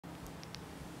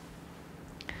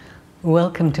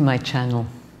Welcome to my channel,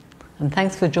 and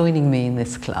thanks for joining me in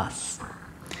this class.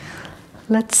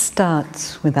 Let's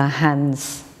start with our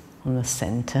hands on the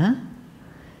center,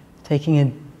 taking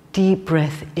a deep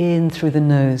breath in through the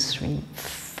nose, really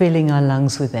filling our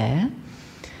lungs with air.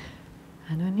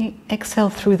 And when you exhale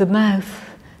through the mouth,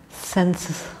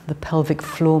 sense the pelvic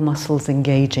floor muscles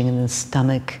engaging and the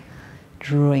stomach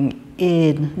drawing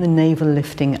in, the navel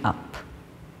lifting up.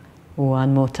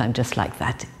 One more time, just like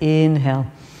that. Inhale.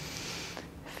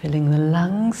 Filling the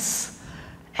lungs,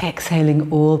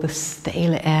 exhaling all the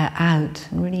stale air out,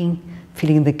 and really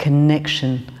feeling the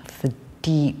connection of the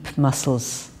deep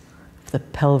muscles of the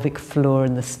pelvic floor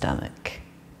and the stomach.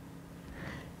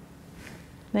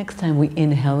 Next time we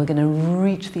inhale, we're going to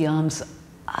reach the arms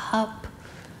up,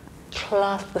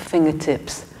 clasp the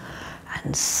fingertips,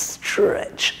 and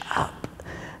stretch up.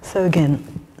 So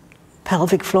again,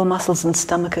 pelvic floor muscles and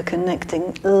stomach are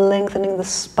connecting, lengthening the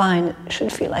spine. It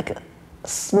should feel like a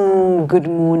small good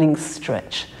morning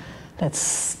stretch. Let's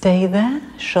stay there,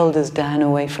 shoulders down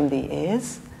away from the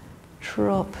ears.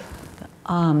 Drop the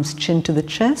arms, chin to the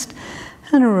chest,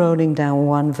 and rolling down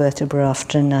one vertebra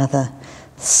after another,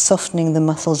 softening the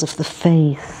muscles of the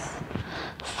face,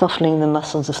 softening the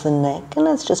muscles of the neck. And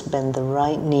let's just bend the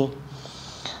right knee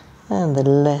and the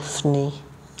left knee,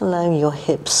 allowing your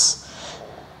hips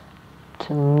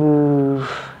to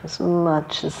move as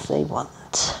much as they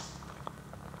want.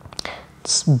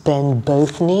 Let's bend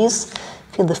both knees.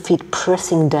 Feel the feet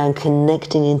pressing down,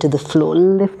 connecting into the floor.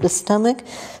 Lift the stomach,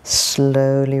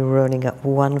 slowly rolling up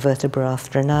one vertebra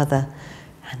after another.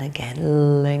 And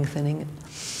again, lengthening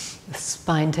the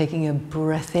spine, taking a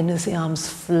breath in as the arms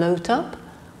float up.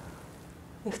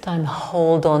 This time,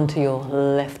 hold on to your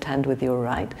left hand with your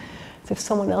right. As if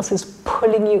someone else is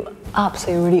pulling you up,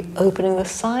 so you're really opening the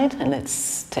side. And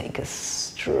let's take a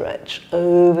stretch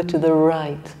over to the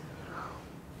right.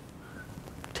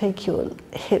 Take your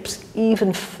hips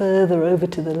even further over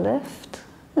to the left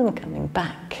and coming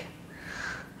back.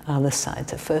 Other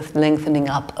side. So first lengthening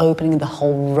up, opening the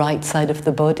whole right side of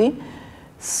the body,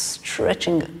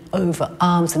 stretching over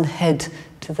arms and head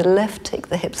to the left. Take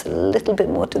the hips a little bit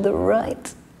more to the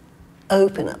right.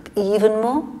 Open up even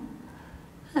more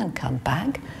and come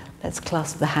back. Let's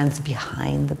clasp the hands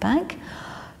behind the back.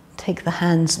 Take the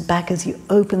hands back as you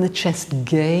open the chest,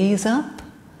 gaze up.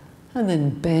 And then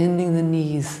bending the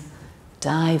knees,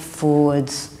 dive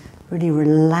forwards, really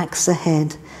relax the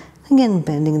head. Again,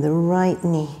 bending the right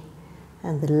knee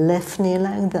and the left knee,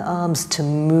 allowing the arms to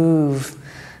move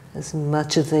as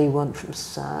much as they want from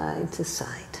side to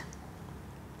side.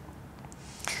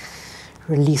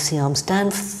 Release the arms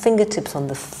down, fingertips on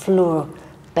the floor,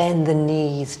 bend the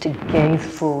knees to gaze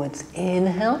forwards.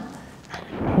 Inhale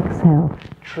and exhale.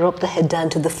 Drop the head down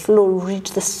to the floor,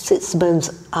 reach the sits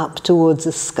bones up towards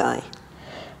the sky.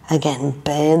 Again,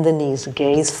 bend the knees,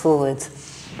 gaze forwards.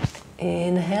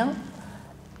 Inhale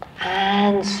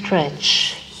and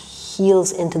stretch.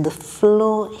 Heels into the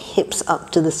floor, hips up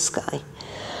to the sky.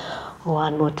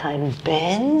 One more time,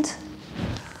 bend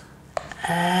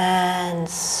and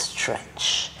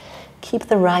stretch. Keep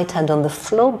the right hand on the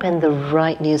floor, bend the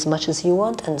right knee as much as you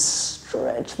want, and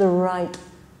stretch the left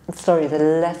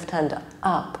hand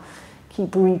up.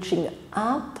 Keep reaching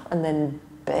up and then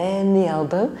bend the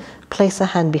elbow. Place a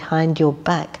hand behind your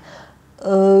back.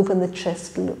 Open the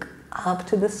chest, look up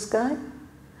to the sky.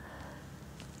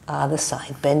 Other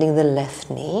side, bending the left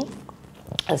knee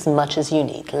as much as you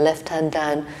need. Left hand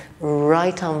down,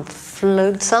 right arm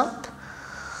floats up.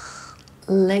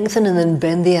 Lengthen and then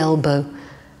bend the elbow.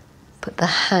 Put the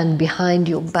hand behind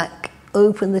your back.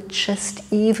 Open the chest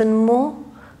even more.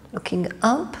 Looking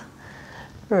up.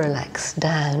 Relax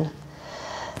down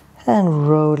and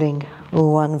rolling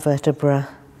one vertebra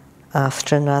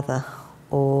after another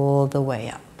all the way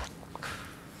up.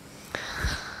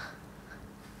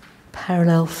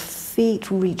 Parallel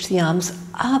feet, reach the arms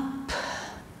up.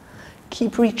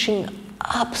 Keep reaching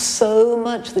up so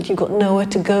much that you've got nowhere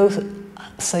to go,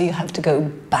 so you have to go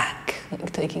back, like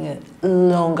taking a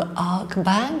long arc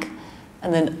back,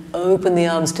 and then open the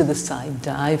arms to the side,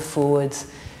 dive forwards,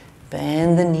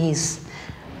 bend the knees.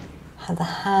 Have the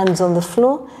hands on the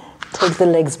floor, take the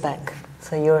legs back.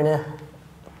 So you're in a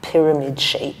pyramid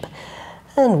shape.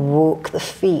 And walk the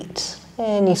feet.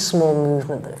 Any small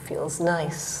movement that feels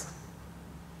nice.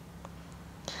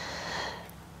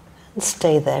 And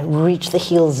stay there. Reach the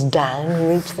heels down,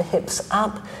 reach the hips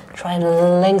up. Try and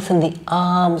lengthen the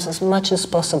arms as much as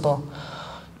possible.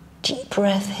 Deep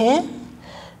breath here.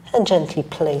 And gently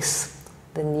place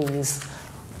the knees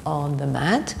on the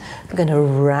mat. We're going to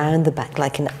round the back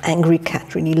like an angry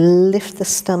cat. Really lift the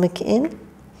stomach in.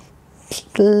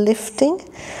 Keep lifting.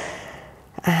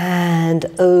 And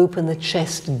open the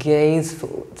chest, gaze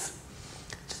forwards.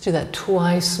 Just do that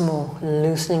twice more,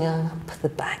 loosening up the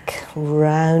back,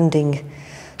 rounding,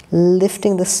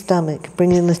 lifting the stomach,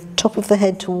 bringing the top of the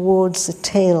head towards the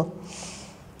tail.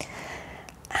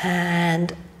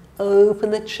 And open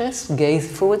the chest,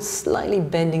 gaze forward, slightly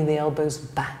bending the elbows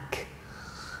back.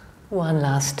 One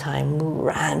last time,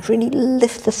 round, really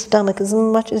lift the stomach as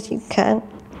much as you can.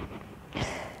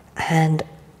 And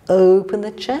open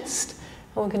the chest.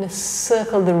 And we're going to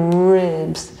circle the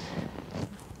ribs,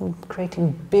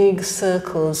 creating big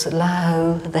circles.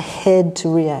 Allow the head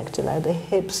to react, allow the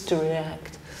hips to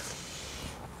react.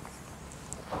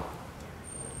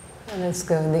 And let's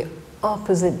go in the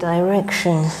opposite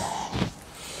direction.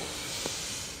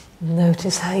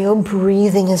 Notice how you're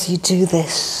breathing as you do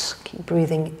this. Keep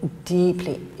breathing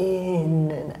deeply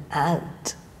in and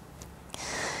out.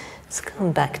 Let's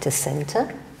come back to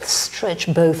center.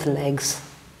 Stretch both legs.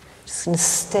 Just going to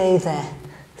stay there,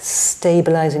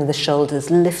 stabilizing the shoulders.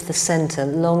 Lift the center,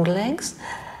 long legs,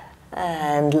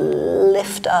 and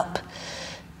lift up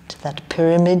to that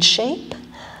pyramid shape.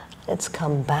 Let's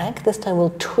come back. This time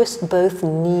we'll twist both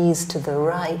knees to the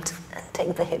right and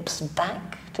take the hips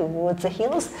back towards the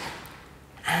heels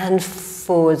and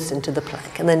forwards into the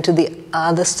plank. And then to the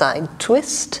other side,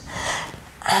 twist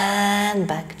and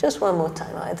back. Just one more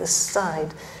time, either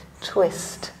side,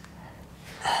 twist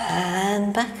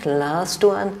and back. Last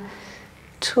one,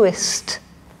 twist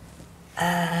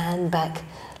and back.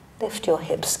 Lift your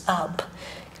hips up.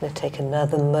 You're going to take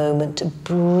another moment to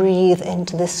breathe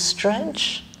into this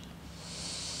stretch.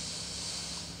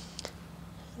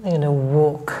 You're going to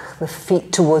walk the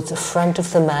feet towards the front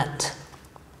of the mat,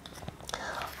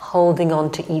 holding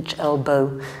on to each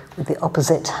elbow with the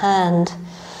opposite hand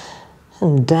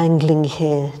and dangling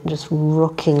here, just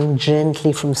rocking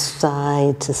gently from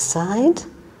side to side.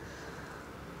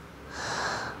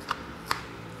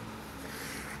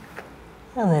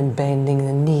 And then bending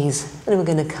the knees. And we're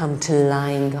going to come to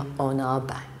lying on our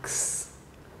backs.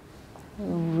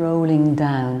 Rolling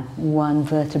down one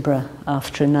vertebra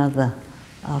after another.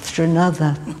 After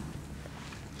another.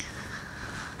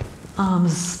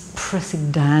 Arms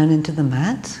pressing down into the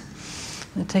mat.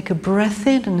 We'll take a breath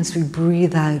in, and as we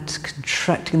breathe out,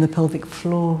 contracting the pelvic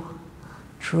floor,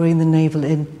 drawing the navel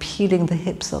in, peeling the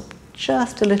hips up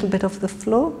just a little bit off the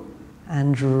floor,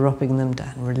 and dropping them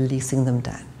down, releasing them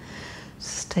down.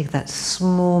 Just take that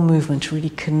small movement to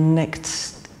really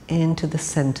connect into the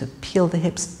center. Peel the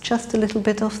hips just a little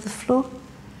bit off the floor,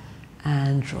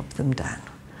 and drop them down.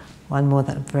 One more,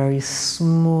 that very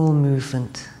small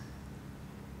movement.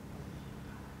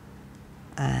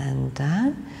 And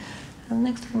down. And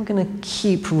next time we're going to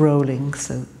keep rolling.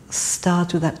 So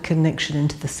start with that connection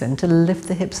into the center. Lift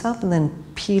the hips up and then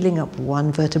peeling up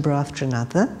one vertebra after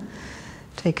another.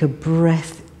 Take a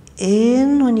breath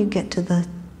in when you get to the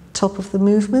top of the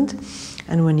movement.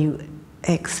 And when you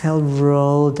exhale,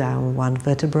 roll down one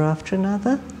vertebra after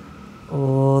another,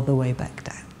 all the way back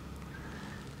down.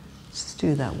 Let's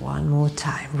do that one more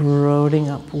time, rolling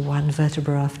up one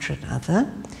vertebra after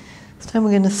another. This time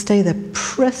we're going to stay there.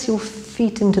 Press your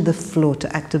feet into the floor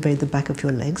to activate the back of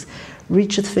your legs.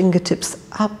 Reach the fingertips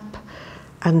up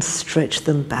and stretch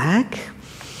them back.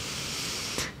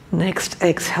 Next,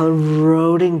 exhale,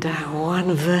 rolling down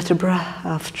one vertebra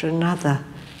after another.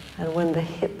 And when the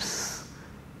hips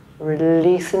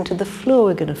release into the floor,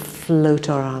 we're going to float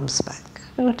our arms back.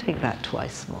 And we'll take that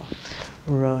twice more.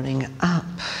 Rolling up.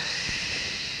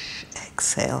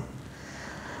 Exhale.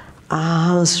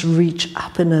 Arms reach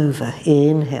up and over.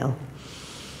 Inhale.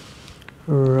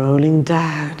 Rolling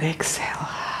down. Exhale.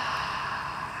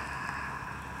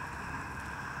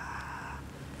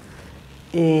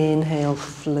 Inhale,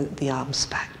 float the arms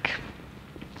back.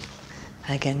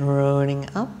 Again, rolling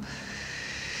up.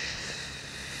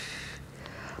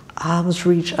 Arms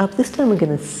reach up. This time we're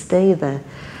going to stay there.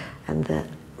 And the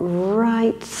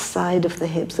right side of the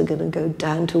hips are going to go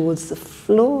down towards the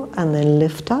floor and then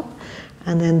lift up.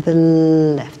 And then the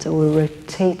left. So we're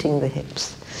rotating the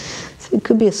hips. So it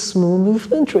could be a small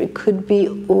movement, or it could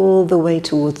be all the way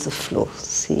towards the floor.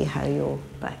 See how your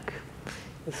back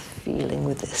is feeling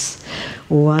with this.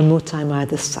 One more time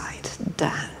either side.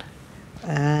 Down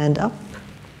and up.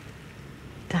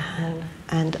 Down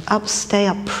and up. Stay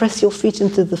up. Press your feet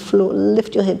into the floor.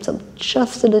 Lift your hips up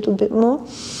just a little bit more.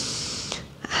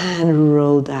 And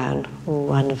roll down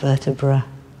one vertebra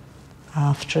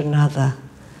after another.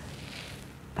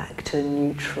 Back to a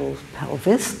neutral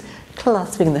pelvis.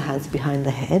 Clasping the hands behind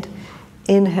the head.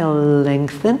 Inhale,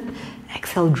 lengthen.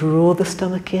 Exhale, draw the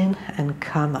stomach in and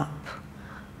come up.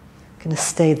 Going to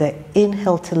stay there.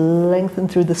 Inhale to lengthen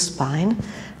through the spine.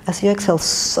 As you exhale,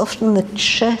 soften the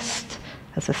chest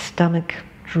as the stomach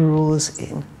draws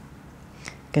in.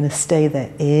 Going to stay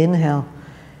there. Inhale.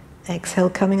 Exhale,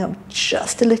 coming up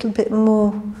just a little bit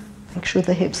more. Make sure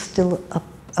the hips still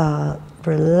are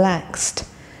relaxed.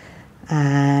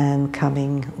 And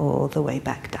coming all the way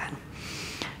back down.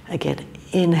 Again,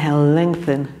 inhale,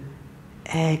 lengthen.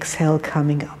 Exhale,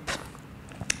 coming up.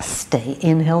 Stay.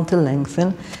 Inhale to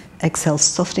lengthen. Exhale,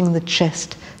 softening the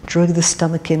chest, drawing the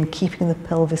stomach in, keeping the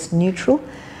pelvis neutral.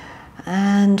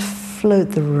 And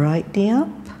float the right knee up.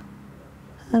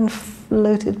 And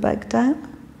float it back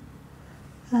down.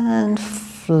 And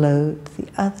float the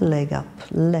other leg up,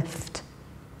 left.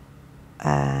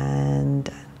 And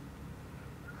down.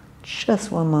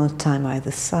 Just one more time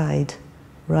either side.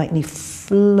 Right knee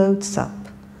floats up.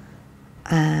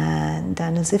 And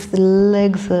down as if the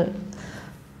legs are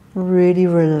really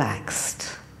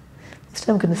relaxed. This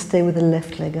time I'm going to stay with the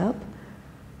left leg up.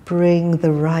 Bring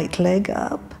the right leg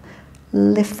up.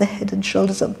 Lift the head and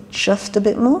shoulders up just a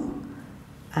bit more.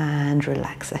 And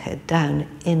relax the head down.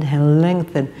 Inhale,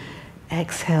 lengthen.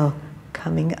 Exhale,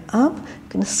 coming up. I'm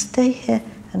going to stay here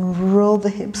and roll the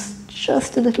hips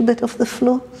just a little bit off the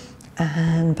floor.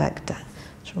 And back down.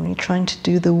 So when you're trying to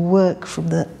do the work from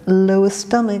the lower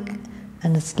stomach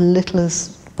and as little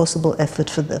as possible effort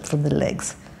from the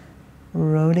legs.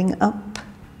 Rolling up.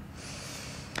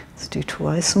 Let's do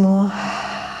twice more.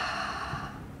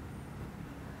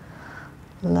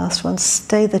 Last one,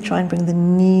 stay there. Try and bring the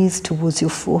knees towards your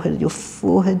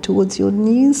forehead towards your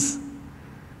knees.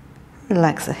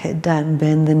 Relax the head down,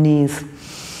 bend the knees.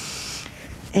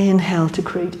 Inhale to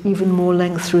create even more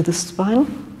length through the spine.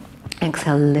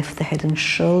 Exhale, lift the head and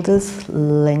shoulders,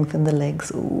 lengthen the legs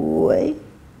away.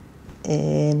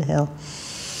 Inhale,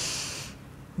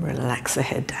 relax the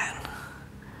head down.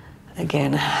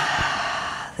 Again,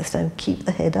 this time keep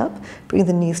the head up, bring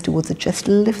the knees towards the chest,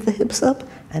 lift the hips up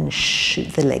and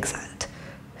shoot the legs out.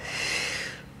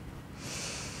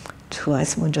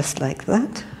 Twice more just like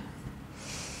that.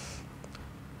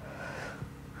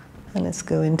 And let's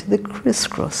go into the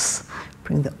crisscross.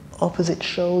 Bring the opposite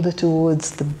shoulder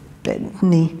towards the bent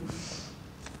knee.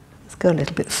 Let's go a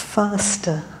little bit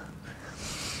faster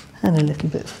and a little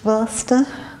bit faster.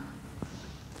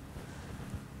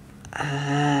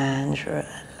 And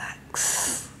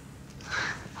relax.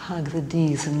 Hug the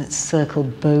knees and let's circle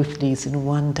both knees in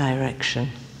one direction.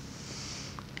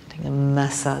 Getting a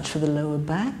massage for the lower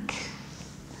back.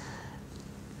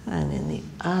 And in the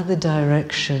other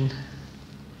direction.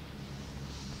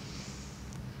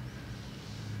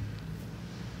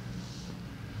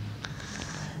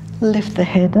 Lift the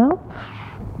head up,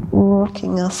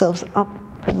 rocking ourselves up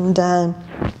and down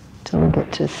till we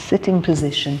get to a sitting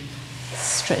position.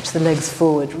 Stretch the legs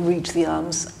forward, reach the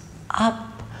arms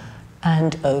up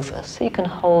and over. So you can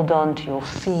hold on to your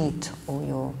feet or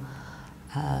your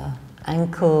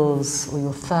ankles or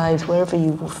your thighs, wherever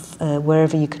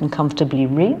you can comfortably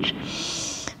reach.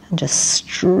 And just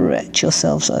stretch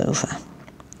yourselves over.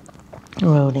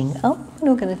 Rolling up, and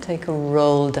we're going to take a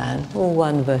roll down,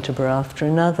 one vertebra after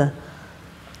another.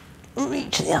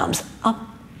 Reach the arms up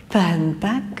and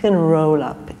back and roll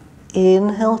up.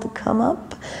 Inhale to come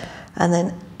up, and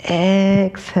then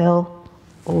exhale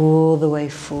all the way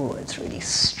forwards. Really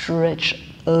stretch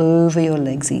over your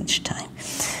legs each time.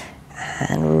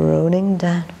 And rolling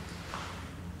down.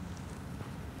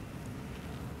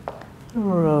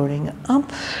 Rolling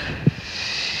up.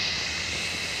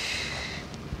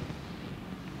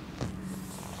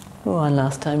 One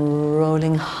last time,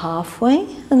 rolling halfway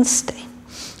and stay.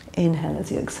 Inhale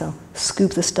as you exhale.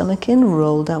 Scoop the stomach in,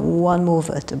 roll down one more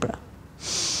vertebra.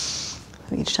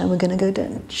 Each time we're going to go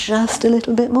down just a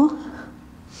little bit more.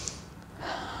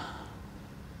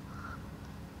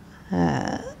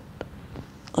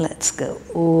 Let's go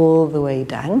all the way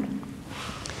down.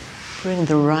 Bring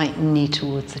the right knee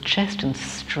towards the chest and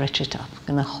stretch it up. I'm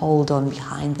going to hold on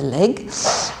behind the leg.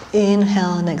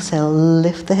 Inhale and exhale,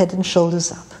 lift the head and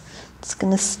shoulders up. It's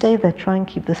going to stay there. Try and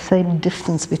keep the same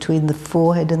distance between the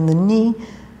forehead and the knee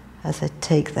as I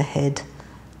take the head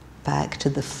back to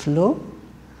the floor.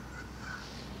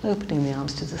 Opening the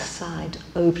arms to the side,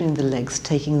 opening the legs,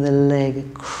 taking the leg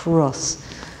across.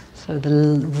 So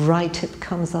the right hip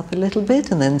comes up a little bit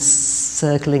and then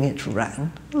circling it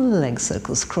round. Leg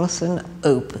circles cross and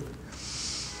open.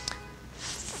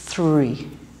 3,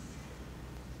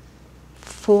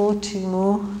 4, 2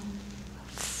 more,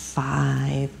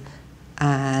 5,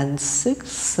 and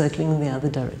 6, circling in the other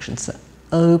direction. So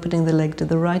opening the leg to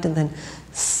the right and then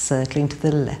circling to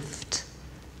the left.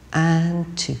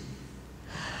 And 2,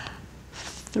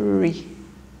 3,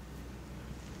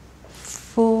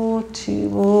 4, 2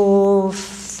 more,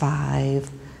 5,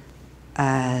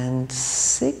 and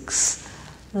 6.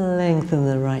 Lengthen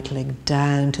the right leg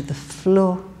down to the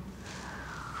floor.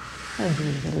 And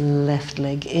bring the left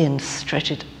leg in,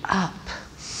 stretch it up.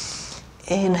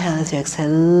 Inhale as you exhale,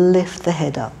 lift the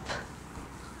head up.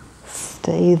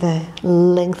 Stay there,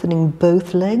 lengthening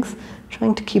both legs,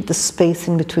 trying to keep the space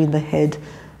in between the head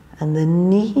and the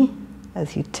knee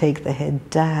as you take the head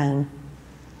down.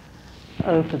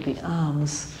 Open the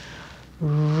arms,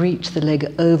 reach the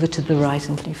leg over to the right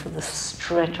until you feel the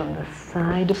stretch on the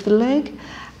side of the leg,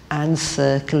 and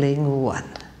circling 1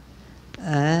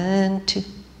 and 2,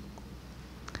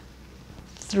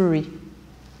 3,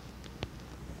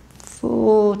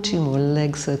 4, 2 more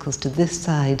leg circles to this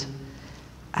side,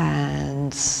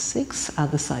 and 6,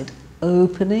 other side,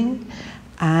 opening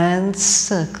and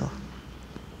circle,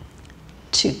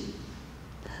 2,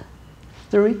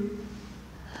 3,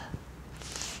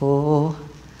 4,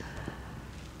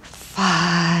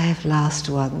 5, last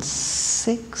one,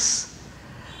 6,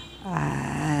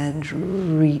 and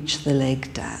reach the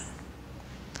leg down.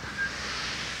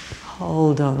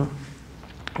 Hold on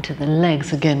to the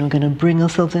legs again. We're going to bring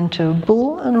ourselves into a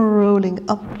ball and rolling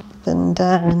up and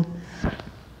down,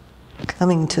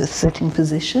 coming to a sitting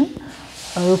position,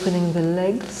 opening the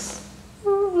legs a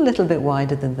little bit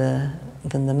wider than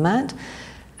the mat,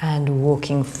 and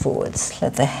walking forwards.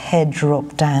 Let the head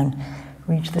drop down.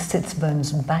 Reach the sits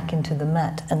bones back into the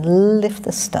mat and lift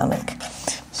the stomach.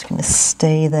 Just going to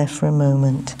stay there for a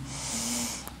moment.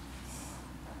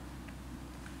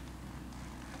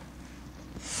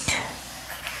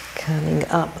 Coming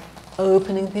up,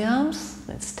 opening the arms.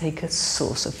 Let's take a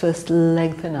saw. So first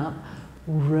lengthen up,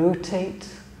 rotate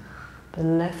the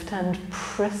left hand,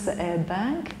 press the air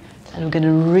back, and we're going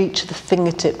to reach the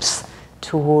fingertips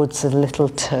towards the little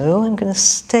toe. I'm going to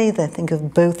stay there. Think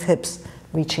of both hips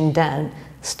reaching down.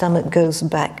 Stomach goes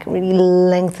back, really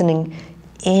lengthening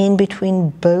in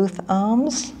between both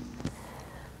arms.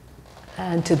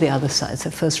 And to the other side.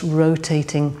 So first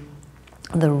rotating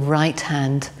the right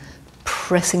hand,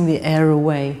 pressing the air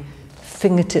away,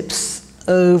 fingertips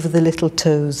over the little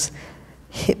toes,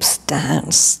 hips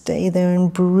down. Stay there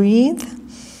and breathe.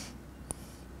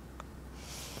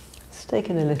 Let's take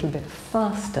it a little bit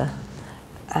faster.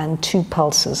 And 2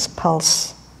 pulses.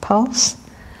 Pulse, pulse.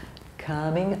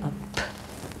 Coming up.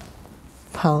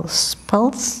 Pulse,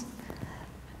 pulse.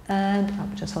 And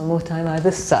up just one more time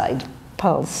either side.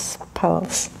 Pulse,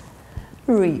 pulse.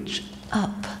 Reach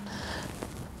up.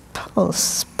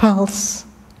 Pulse, pulse.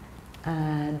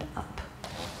 And up.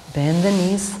 Bend the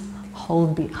knees.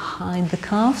 Hold behind the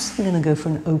calves. We're going to go for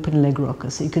an open leg rocker.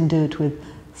 So you can do it with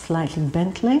slightly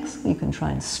bent legs. You can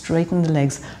try and straighten the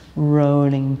legs,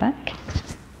 rolling back.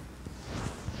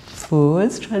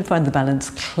 Forwards. Try and find the balance.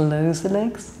 Close the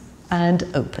legs and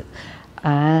open.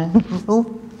 And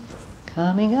roll.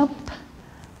 Coming up.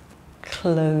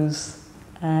 Close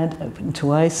and open.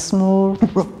 Twice more.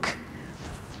 Rock.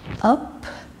 Up.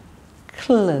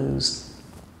 Close.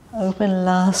 Open.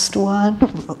 Last one.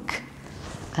 Rock.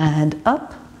 And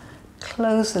up.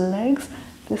 Close the legs.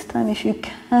 This time, if you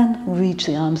can, reach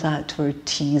the arms out for a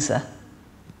teaser.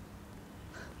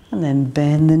 And then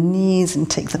bend the knees and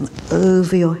take them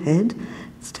over your head.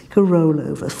 Let's take a roll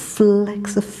over.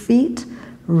 Flex the feet.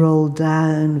 Roll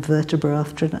down vertebra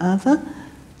after another.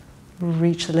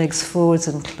 Reach the legs forwards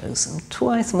and close them.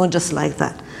 Twice more, just like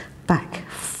that. Back.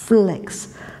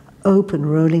 Flex. Open,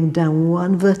 rolling down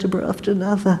one vertebra after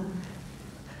another.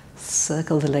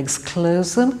 Circle the legs,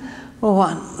 close them.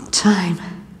 One more time.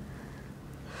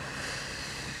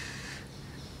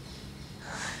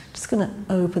 Just going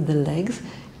to open the legs.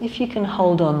 If you can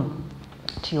hold on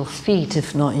to your feet,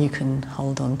 if not, you can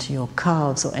hold on to your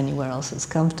calves or anywhere else that's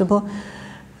comfortable.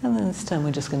 And then this time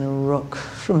we're just going to rock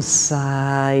from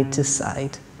side to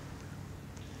side.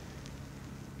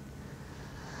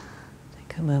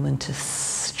 Take a moment to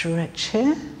stretch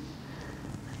here.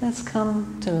 Let's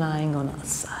come to lying on our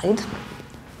side.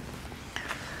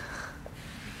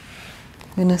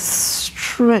 We're going to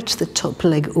stretch the top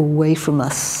leg away from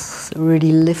us, so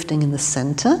really lifting in the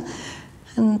center,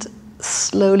 and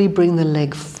slowly bring the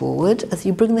leg forward. As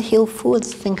you bring the heel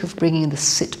forwards, think of bringing the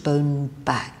sit bone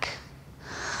back.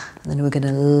 And then we're going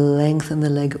to lengthen the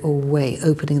leg away,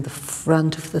 opening the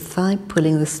front of the thigh,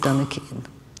 pulling the stomach in.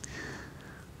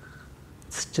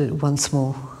 Let's do it once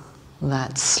more.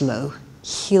 That's slow.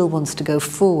 Heel wants to go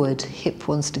forward, hip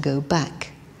wants to go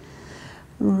back.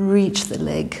 Reach the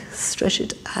leg, stretch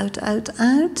it out, out,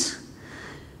 out.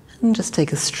 And just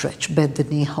take a stretch. Bend the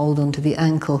knee, hold onto the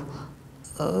ankle.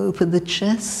 Open the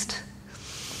chest.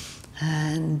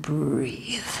 And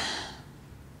breathe.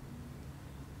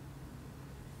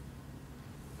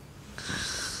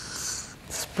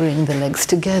 Bring the legs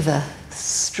together,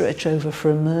 stretch over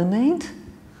for a mermaid,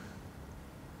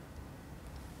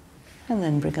 and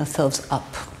then bring ourselves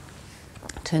up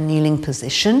to a kneeling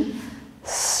position,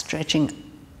 stretching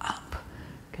up.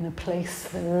 Going to place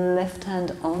the left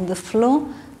hand on the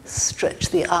floor, stretch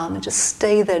the arm and just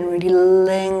stay there and really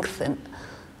lengthen.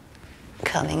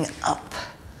 Coming up,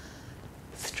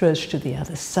 stretch to the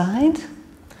other side.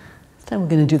 Then we're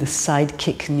going to do the side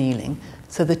kick kneeling.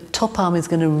 So the top arm is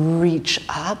going to reach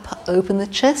up, open the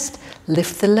chest,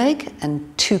 lift the leg,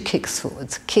 and 2 kicks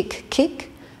forwards. Kick,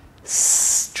 kick,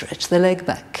 stretch the leg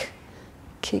back.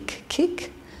 Kick,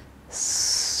 kick,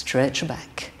 stretch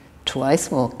back.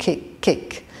 Twice more. Kick,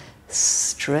 kick,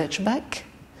 stretch back.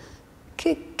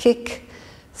 Kick, kick,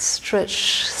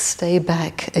 stretch, stay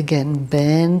back. Again,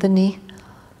 bend the knee,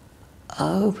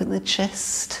 open the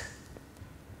chest.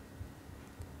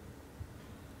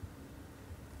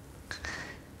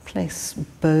 Place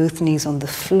both knees on the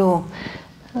floor.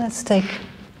 Let's take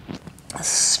a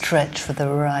stretch for the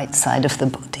right side of the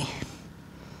body.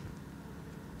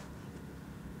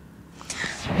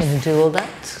 We're going to do all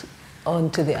that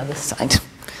onto the other side.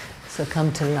 So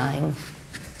come to lying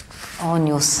on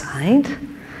your side.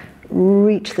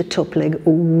 Reach the top leg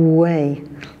away,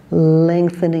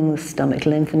 lengthening the stomach,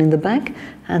 lengthening the back,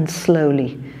 and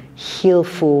slowly heel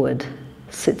forward,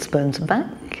 sits bones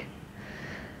back.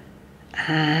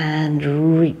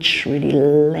 And reach, really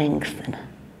lengthen.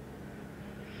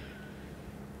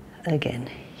 Again,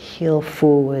 heel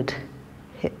forward,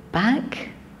 hip back.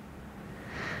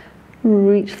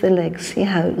 Reach the leg, see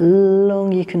how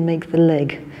long you can make the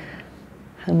leg,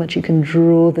 how much you can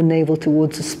draw the navel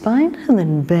towards the spine, and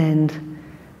then bend.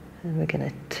 And we're going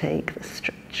to take the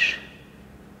stretch.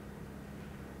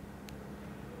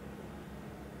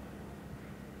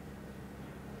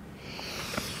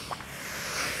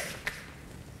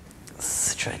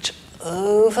 Stretch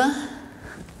over.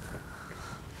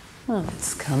 Well,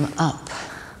 let's come up.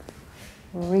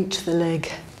 Reach the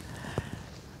leg.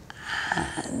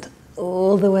 And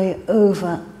all the way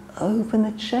over. Open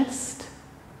the chest.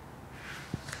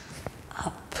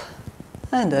 Up.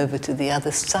 And over to the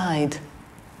other side.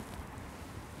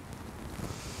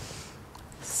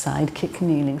 Side kick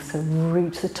kneeling. So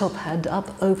reach the top, hand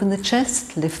up, open the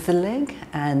chest, lift the leg,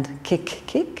 and kick,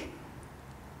 kick.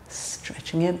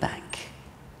 Stretching it back.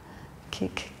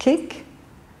 Kick, kick,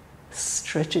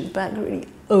 stretch it back, really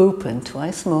open,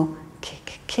 twice more,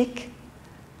 kick, kick,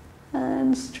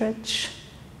 and stretch,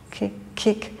 kick,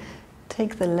 kick,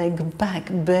 take the leg back,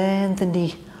 bend the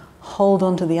knee, hold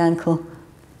on to the ankle,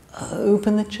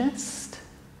 open the chest,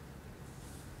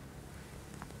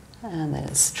 and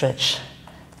then stretch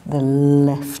the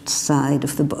left side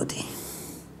of the body.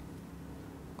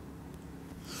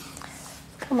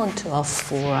 Come onto our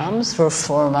forearms for a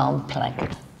forearm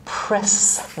plank.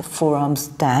 Press the forearms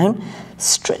down,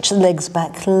 stretch the legs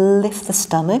back, lift the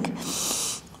stomach.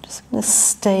 Just going to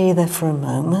stay there for a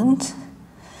moment.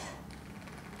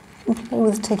 And play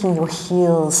with taking your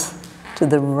heels to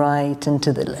the right and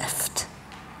to the left.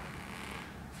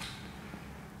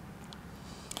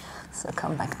 So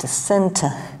come back to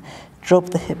center, drop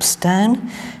the hips down,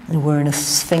 and we're in a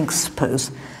Sphinx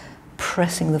pose.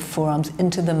 Pressing the forearms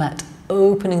into the mat,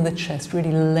 opening the chest,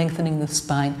 really lengthening the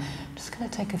spine. Just going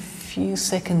to take a few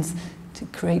seconds to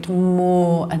create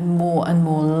more and more and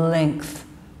more length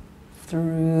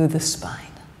through the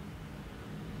spine.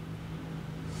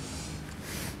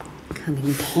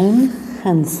 Coming down,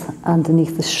 hands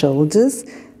underneath the shoulders.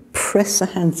 Press the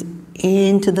hands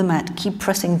into the mat. Keep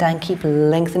pressing down, keep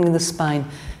lengthening the spine.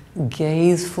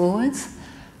 Gaze forwards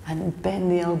and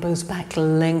bend the elbows back,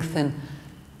 lengthen.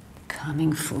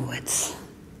 Coming forwards.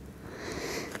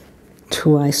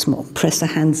 Twice more. Press the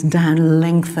hands down,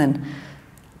 lengthen.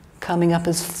 Coming up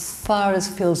as far as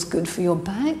feels good for your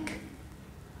back.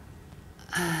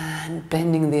 And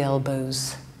bending the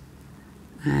elbows.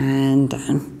 And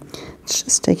down. Let's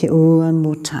just take it one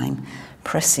more time.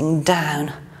 Pressing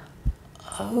down.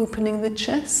 Opening the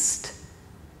chest.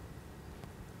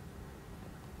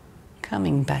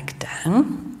 Coming back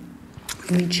down.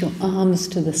 Reach your arms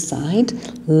to the side.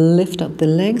 Lift up the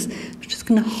legs. We're just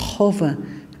going to hover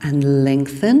and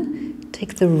lengthen.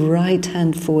 Take the right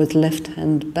hand forward, left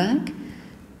hand back.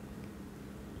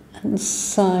 And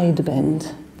side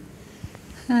bend.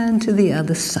 And to the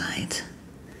other side.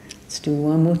 Let's do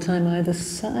one more time either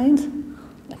side.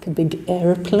 Like a big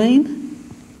aeroplane.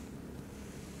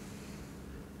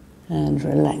 And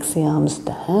relax the arms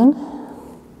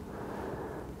down.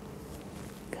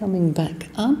 Coming back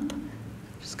up.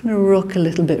 Just going to rock a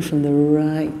little bit from the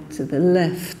right to the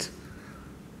left.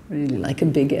 Really like a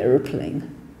big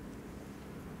aeroplane.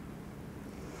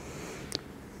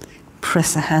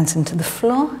 press the hands into the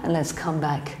floor, and let's come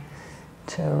back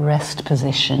to a rest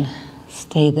position.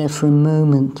 Stay there for a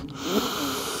moment.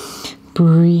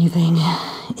 Breathing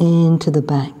into the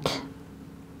back.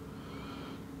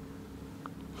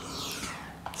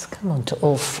 Let's come onto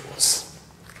all fours.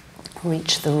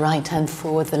 Reach the right hand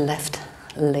forward, the left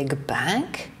leg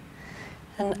back,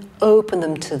 and open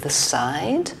them to the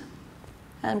side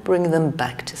and bring them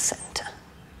back to center.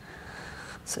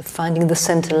 So finding the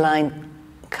center line,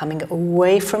 coming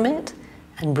away from it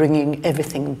and bringing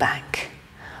everything back.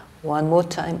 One more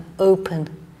time, open,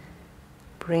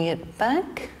 bring it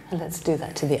back, and let's do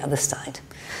that to the other side.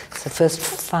 So first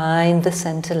find the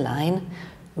center line,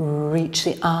 reach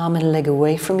the arm and leg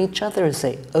away from each other as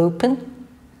they open,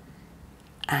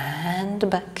 and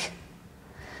back.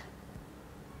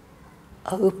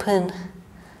 Open,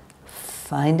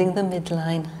 finding the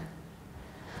midline.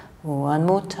 One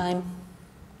more time.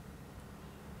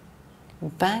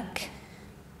 Back.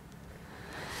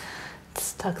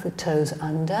 Tuck the toes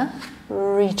under.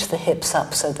 Reach the hips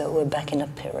up so that we're back in a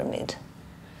pyramid.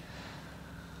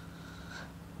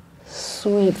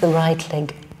 Sweep the right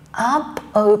leg up,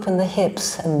 open the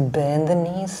hips and bend the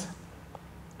knees.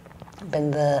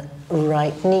 Bend the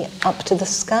right knee up to the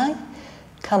sky.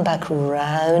 Come back,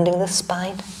 rounding the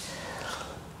spine.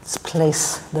 Let's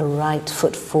place the right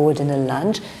foot forward in a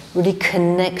lunge. Really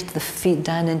connect the feet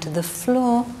down into the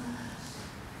floor.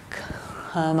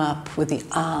 Come up with the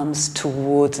arms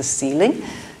towards the ceiling.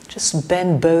 Just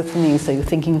bend both knees. So you're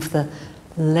thinking of the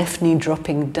left knee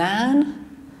dropping down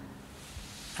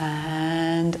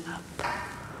and up.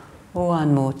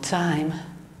 One more time.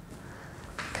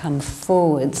 Come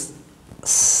forwards.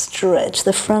 Stretch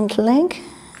the front leg.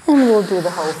 And we'll do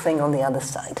the whole thing on the other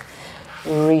side.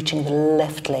 Reaching the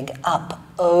left leg up.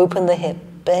 Open the hip.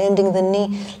 Bending the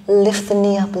knee. Lift the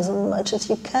knee up as much as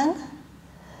you can.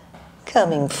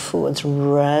 Coming forwards,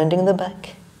 rounding the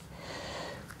back.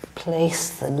 Place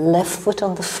the left foot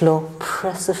on the floor.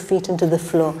 Press the feet into the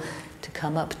floor to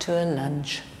come up to a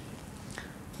lunge.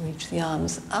 Reach the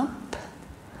arms up.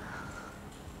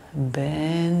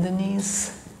 Bend the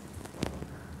knees.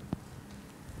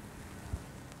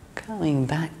 Coming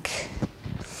back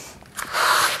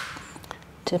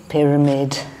to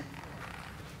pyramid.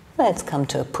 Let's come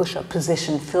to a push-up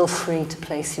position. Feel free to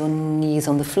place your knees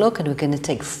on the floor, and we're going to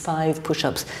take 5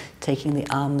 push-ups, taking the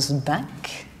arms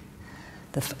back,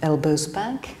 the elbows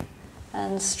back,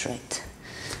 and straight.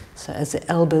 So as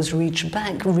the elbows reach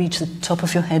back, reach the top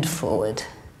of your head forward.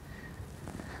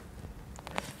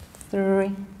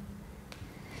 3,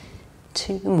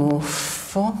 2 more,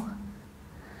 4.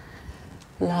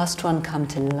 Last one, come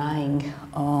to lying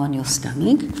on your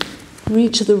stomach.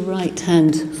 Reach the right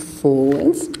hand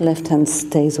forwards, left hand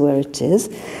stays where it is.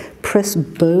 Press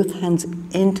both hands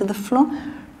into the floor.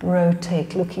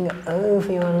 Rotate, looking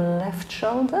over your left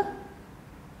shoulder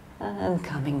and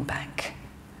coming back.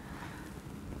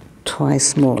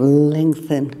 Twice more,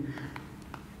 lengthen.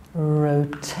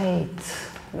 Rotate,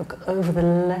 look over the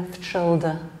left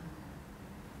shoulder.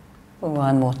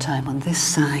 One more time on this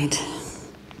side.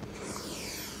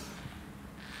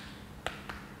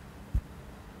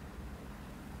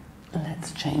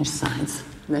 Let's change sides.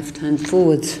 Left hand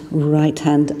forwards, right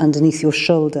hand underneath your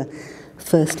shoulder.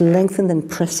 First lengthen, then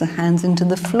press the hands into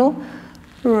the floor.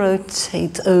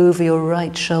 Rotate over your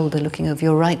right shoulder, looking over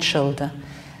your right shoulder.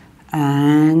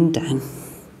 And down.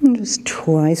 And just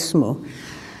twice more.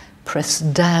 Press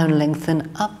down,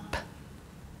 lengthen up.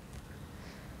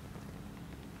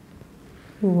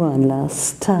 One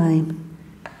last time.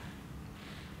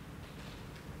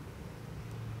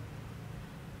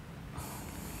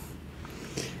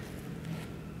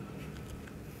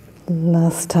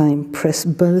 Last time, press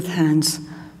both hands,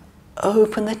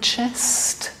 open the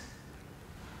chest,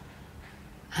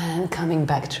 and coming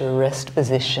back to a rest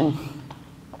position.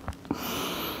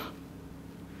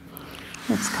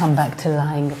 Let's come back to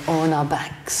lying on our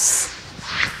backs.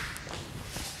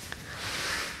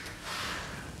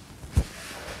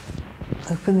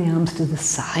 Open the arms to the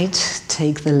side,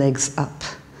 take the legs up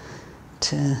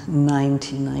to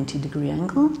 90 degree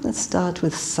angle. Let's start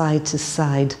with side to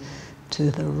side. To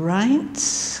the right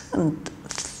and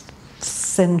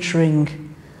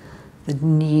centering the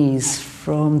knees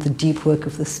from the deep work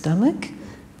of the stomach,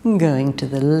 going to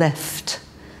the left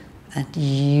and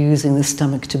using the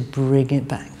stomach to bring it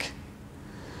back.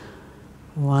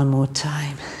 One more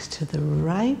time to the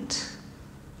right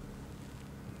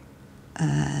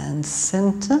and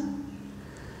center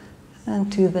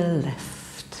and to the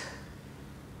left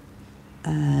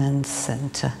and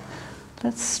center.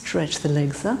 Let's stretch the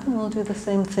legs up and we'll do the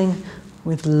same thing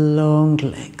with long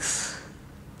legs.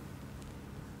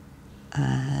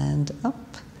 And and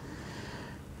up,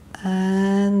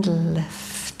 and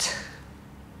left.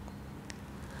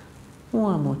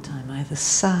 One more time, either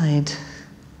side.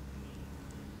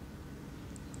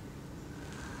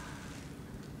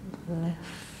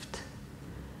 Left.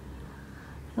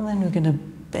 And then we're going to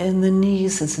bend the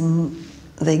knees as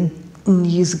the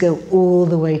knees go all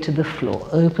the way to the floor.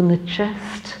 Open the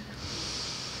chest.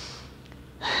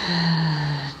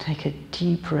 Take a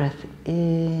deep breath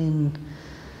in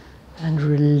and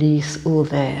release all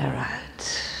the air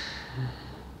out.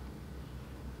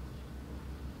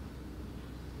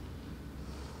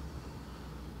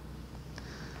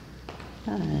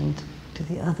 And to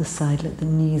the other side, let the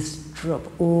knees drop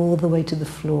all the way to the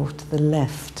floor, to the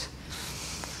left.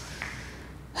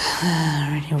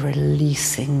 Really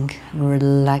releasing and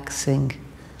relaxing.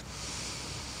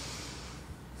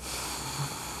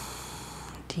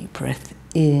 Deep breath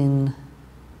in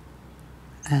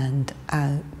and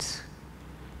out.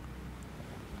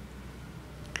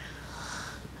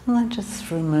 And then just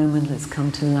for a moment, let's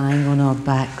come to lying on our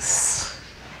backs.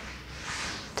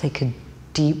 Take a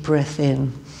deep breath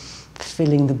in,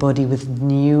 filling the body with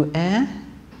new air.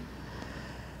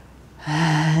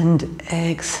 And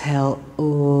exhale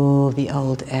all the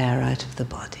old air out of the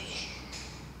body.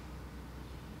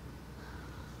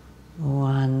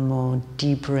 One more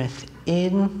deep breath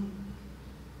in.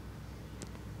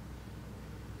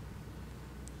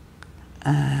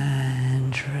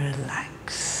 And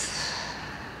relax.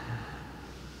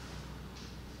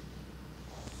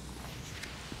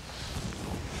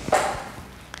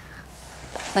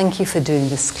 Thank you for doing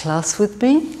this class with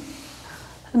me.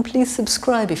 And please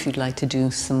subscribe if you'd like to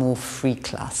do some more free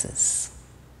classes.